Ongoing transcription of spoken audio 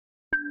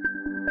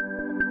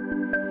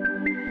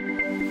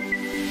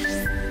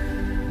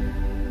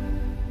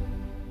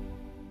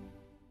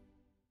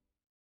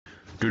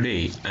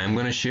Today I'm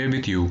gonna share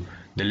with you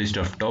the list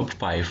of top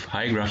 5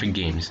 high graphic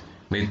games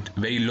with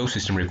very low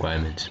system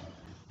requirements.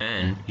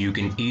 And you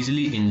can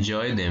easily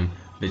enjoy them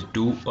with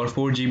 2 or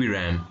 4 GB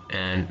RAM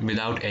and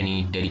without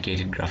any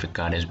dedicated graphic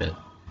card as well.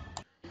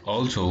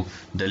 Also,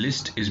 the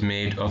list is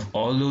made of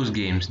all those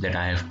games that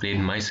I have played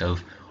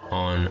myself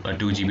on a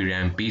 2 GB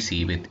RAM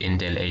PC with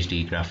Intel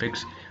HD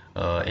graphics,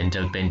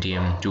 Intel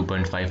Pentium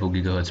 2.54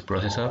 GHz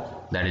processor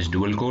that is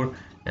dual core,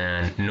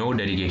 and no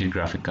dedicated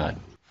graphic card.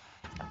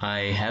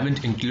 I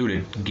haven't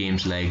included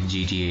games like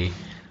GTA,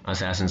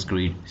 Assassin's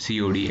Creed,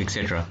 COD,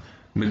 etc.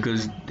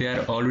 because they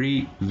are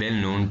already well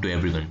known to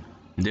everyone.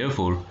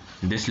 Therefore,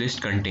 this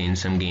list contains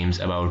some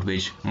games about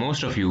which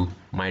most of you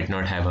might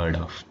not have heard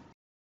of.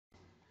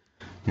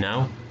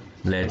 Now,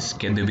 let's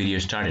get the video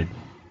started.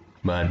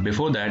 But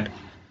before that,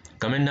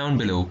 comment down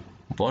below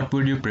what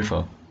would you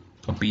prefer,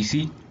 a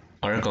PC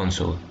or a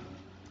console,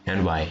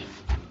 and why.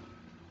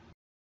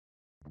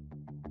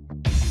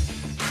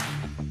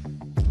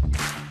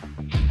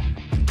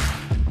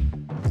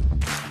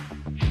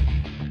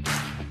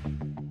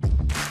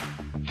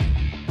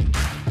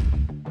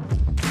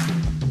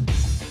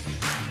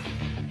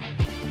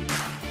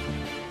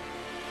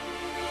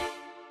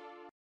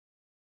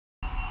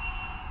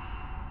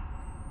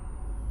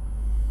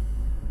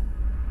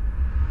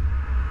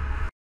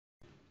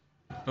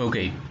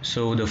 Okay,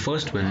 so the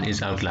first one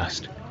is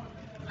Outlast.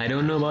 I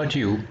don't know about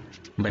you,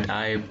 but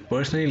I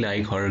personally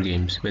like horror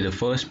games, whether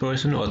first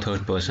person or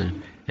third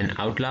person, and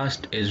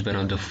Outlast is one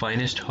of the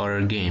finest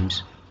horror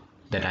games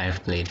that I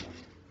have played.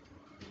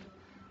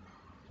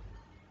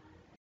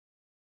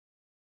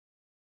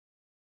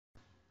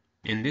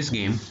 In this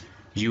game,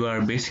 you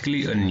are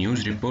basically a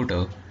news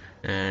reporter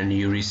and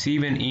you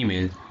receive an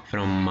email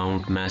from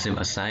Mount Massive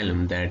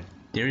Asylum that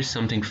there is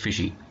something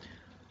fishy.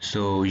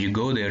 So you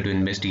go there to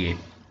investigate.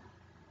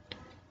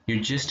 You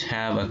just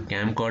have a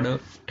camcorder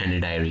and a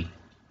diary.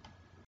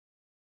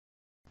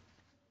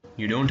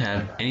 You don't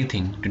have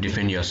anything to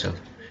defend yourself.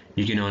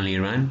 You can only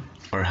run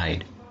or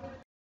hide.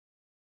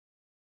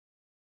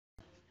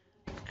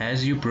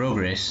 As you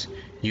progress,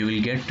 you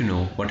will get to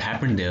know what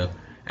happened there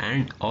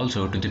and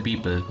also to the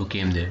people who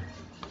came there.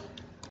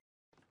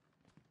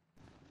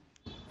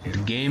 The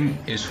game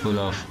is full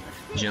of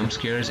jump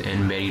scares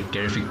and very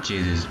terrific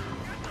chases.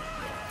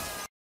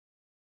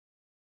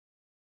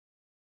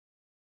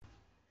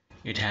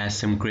 It has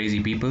some crazy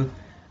people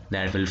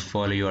that will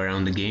follow you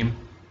around the game,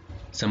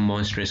 some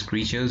monstrous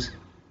creatures,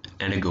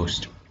 and a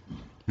ghost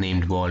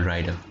named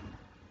Walrider.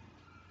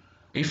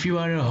 If you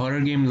are a horror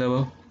game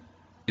lover,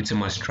 it's a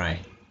must try.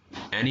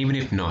 And even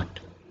if not,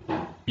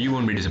 you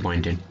won't be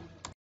disappointed.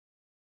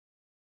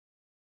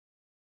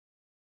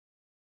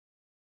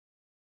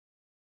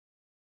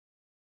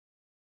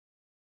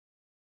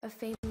 A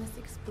famous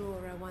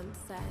explorer once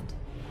said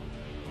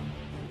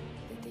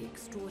that the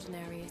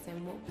extraordinary is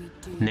in what we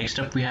do. Next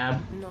up we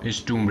have is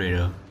Tomb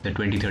Raider, the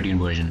 2013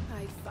 version.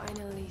 I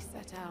finally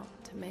set out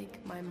to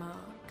make my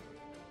mark,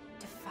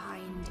 to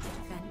find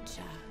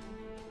adventure,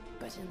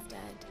 but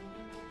instead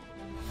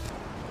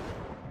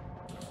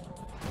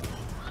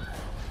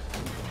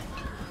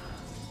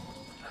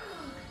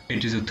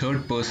It is a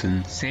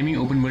third-person,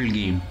 semi-open world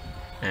game,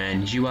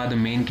 and you are the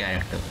main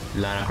character,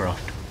 Lara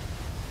Croft.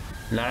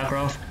 Lara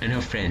Croft and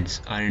her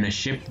friends are in a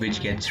ship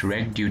which gets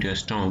wrecked due to a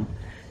storm,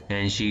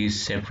 and she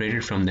is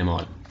separated from them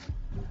all.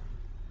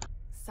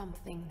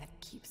 something that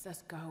keeps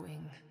us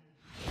going.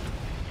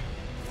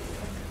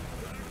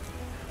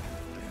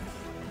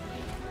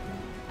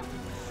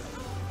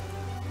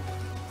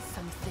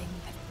 Something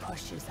that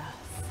pushes us.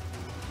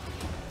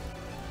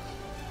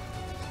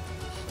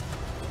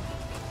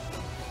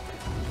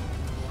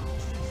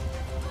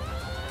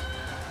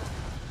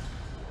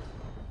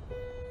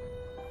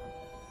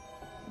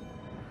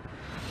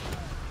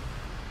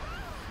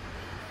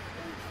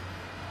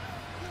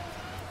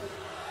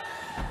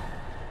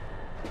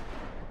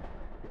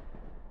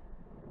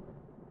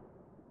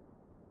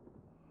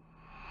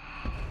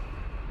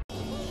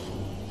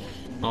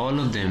 All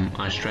of them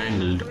are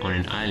strangled on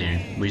an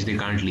island which they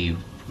can't leave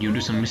due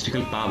to some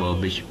mystical power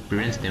which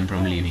prevents them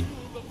from leaving.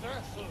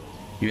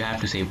 You have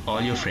to save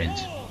all your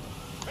friends.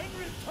 And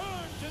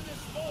return to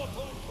this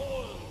mortal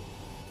coil.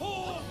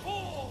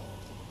 Fall,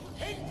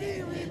 and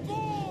be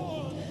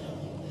reborn.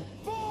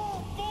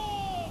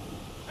 Fall,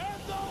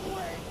 and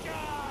awaken.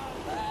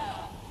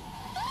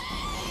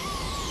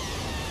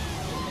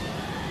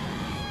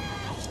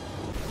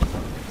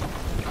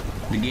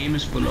 The game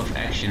is full of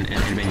action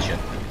and adventure,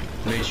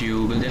 which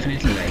you will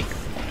definitely like.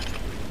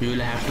 You will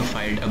have to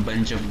fight a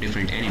bunch of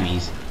different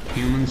enemies,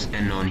 humans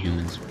and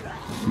non-humans,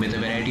 with a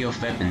variety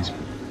of weapons.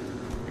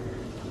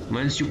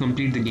 Once you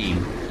complete the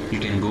game, you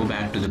can go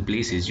back to the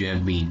places you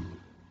have been,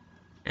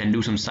 and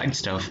do some side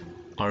stuff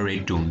or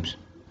raid tombs.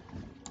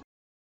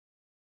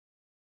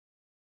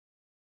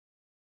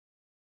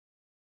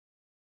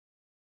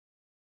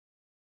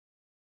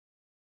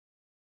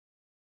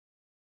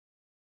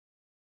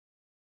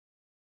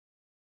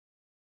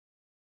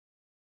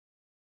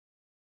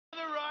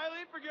 Riley.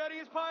 late for getting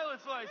his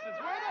pilot's license.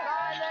 Where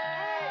the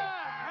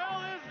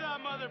hell is that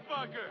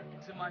motherfucker?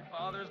 It's in my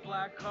father's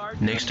black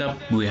card. Next up,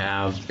 we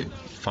have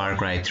Far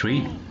Cry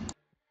 3.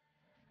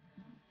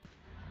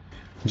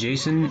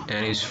 Jason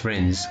and his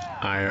friends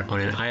are on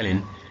an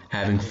island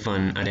having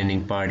fun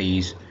attending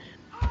parties,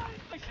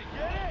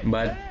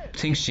 but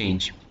things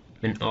change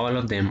when all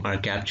of them are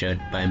captured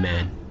by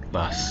man,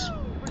 Vaas.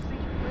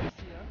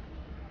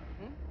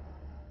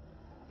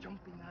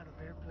 Jumping out of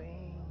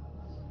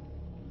airplanes,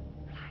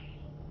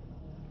 flying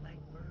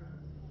like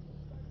birds.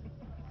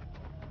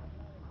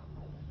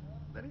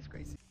 That is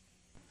crazy.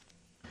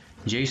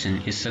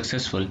 Jason is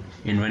successful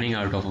in running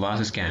out of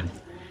Vaas's camp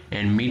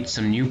and meets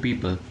some new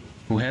people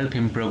who help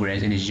him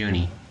progress in his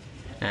journey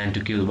and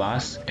to kill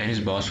Vaas and his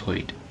boss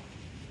Hoyt,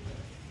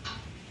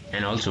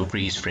 and also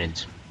free his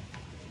friends.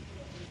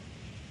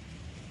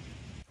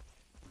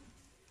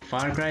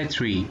 Far Cry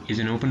 3 is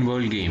an open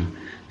world game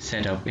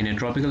set up in a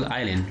tropical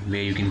island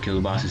where you can kill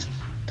bosses,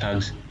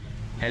 thugs,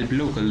 help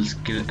locals,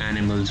 kill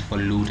animals for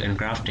loot and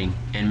crafting,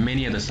 and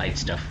many other side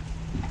stuff.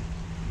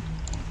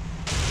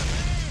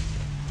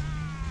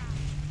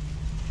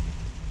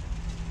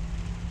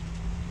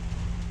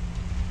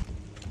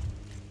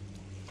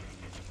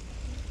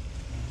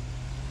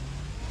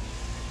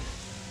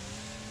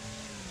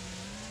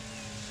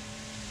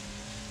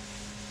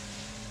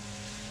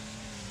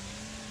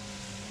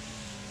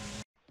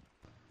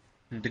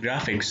 The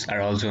graphics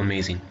are also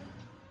amazing.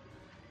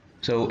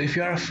 So if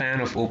you are a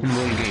fan of open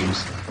world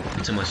games,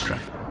 it's a must try.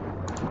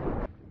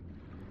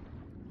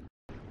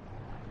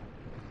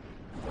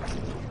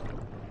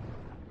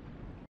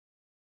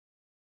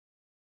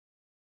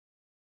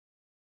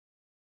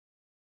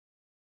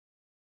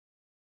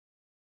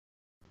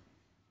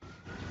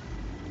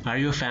 Are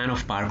you a fan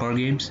of parkour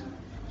games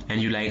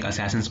and you like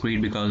Assassin's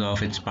Creed because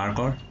of its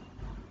parkour?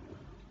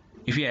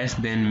 If yes,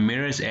 then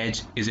Mirror's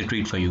Edge is a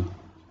treat for you.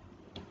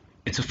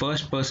 It's a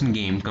first-person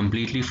game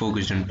completely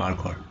focused on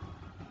parkour.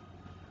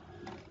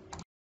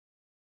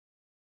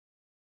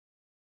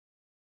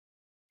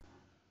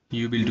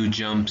 You will do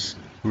jumps,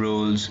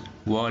 rolls,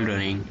 wall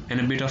running,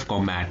 and a bit of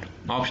combat,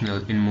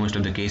 optional in most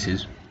of the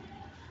cases.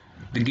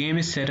 The game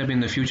is set up in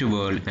the future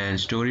world and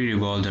story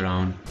revolves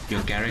around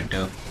your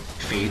character,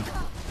 Faith,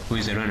 who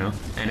is a runner,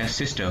 and her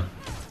sister,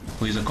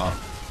 who is a cop.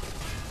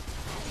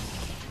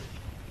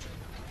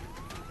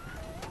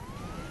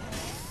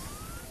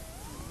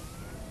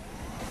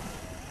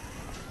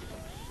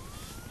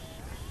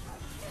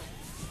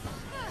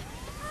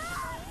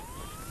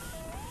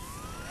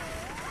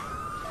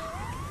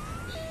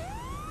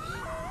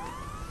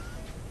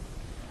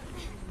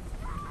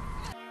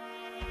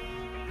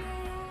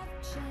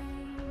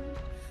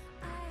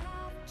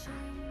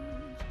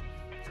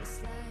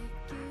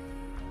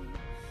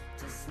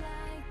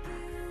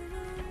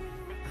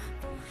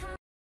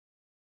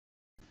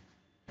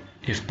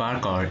 If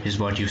parkour is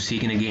what you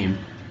seek in a game,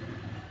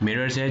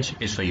 Mirror's Edge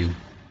is for you.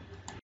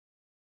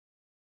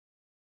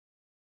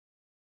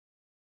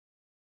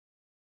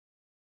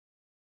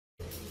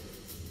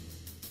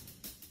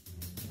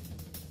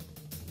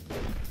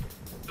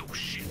 Oh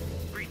shit!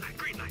 Green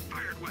light,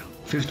 fired well.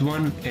 Fifth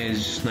one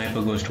is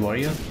Sniper Ghost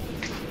Warrior.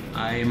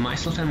 I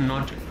myself am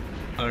not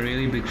a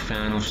really big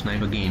fan of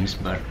sniper games,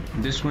 but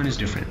this one is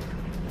different.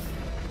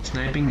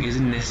 Sniping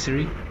isn't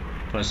necessary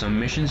for some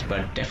missions,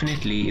 but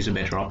definitely is a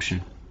better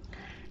option.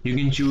 You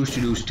can choose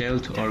to do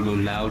stealth or go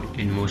loud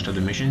in most of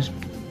the missions.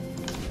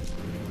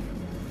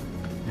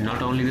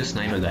 Not only the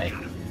sniper guy,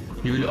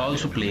 you will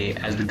also play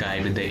as the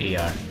guy with the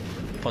AR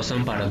for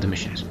some part of the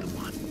missions.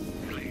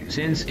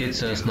 Since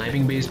it's a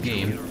sniping based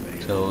game,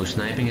 so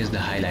sniping is the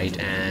highlight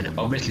and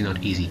obviously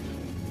not easy.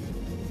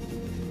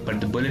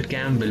 But the bullet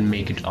cam will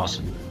make it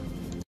awesome.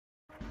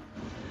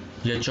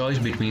 Your choice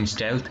between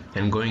stealth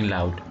and going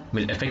loud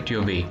will affect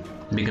your way,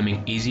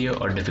 becoming easier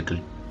or difficult.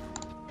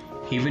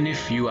 Even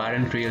if you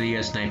aren't really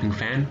a sniping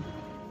fan,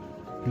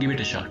 give it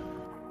a shot.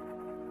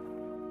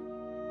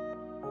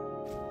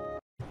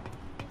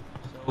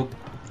 So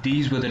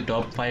these were the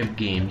top 5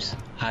 games,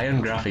 high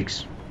on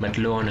graphics but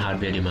low on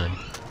hardware demand.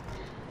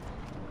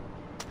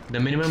 The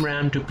minimum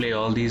RAM to play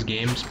all these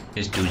games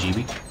is 2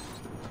 GB.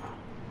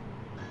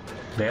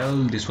 Well,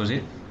 this was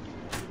it.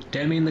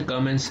 Tell me in the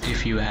comments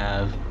if you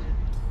have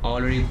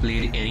already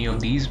played any of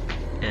these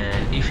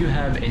and if you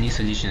have any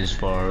suggestions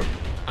for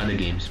other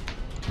games.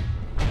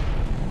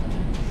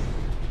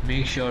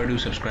 Make sure to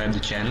subscribe the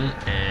channel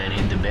and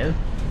hit the bell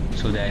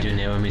so that you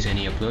never miss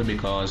any upload,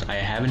 because I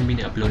haven't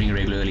been uploading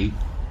regularly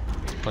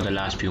for the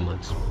last few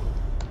months.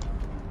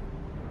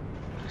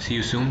 See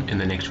you soon in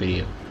the next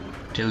video.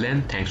 Till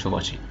then, thanks for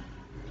watching.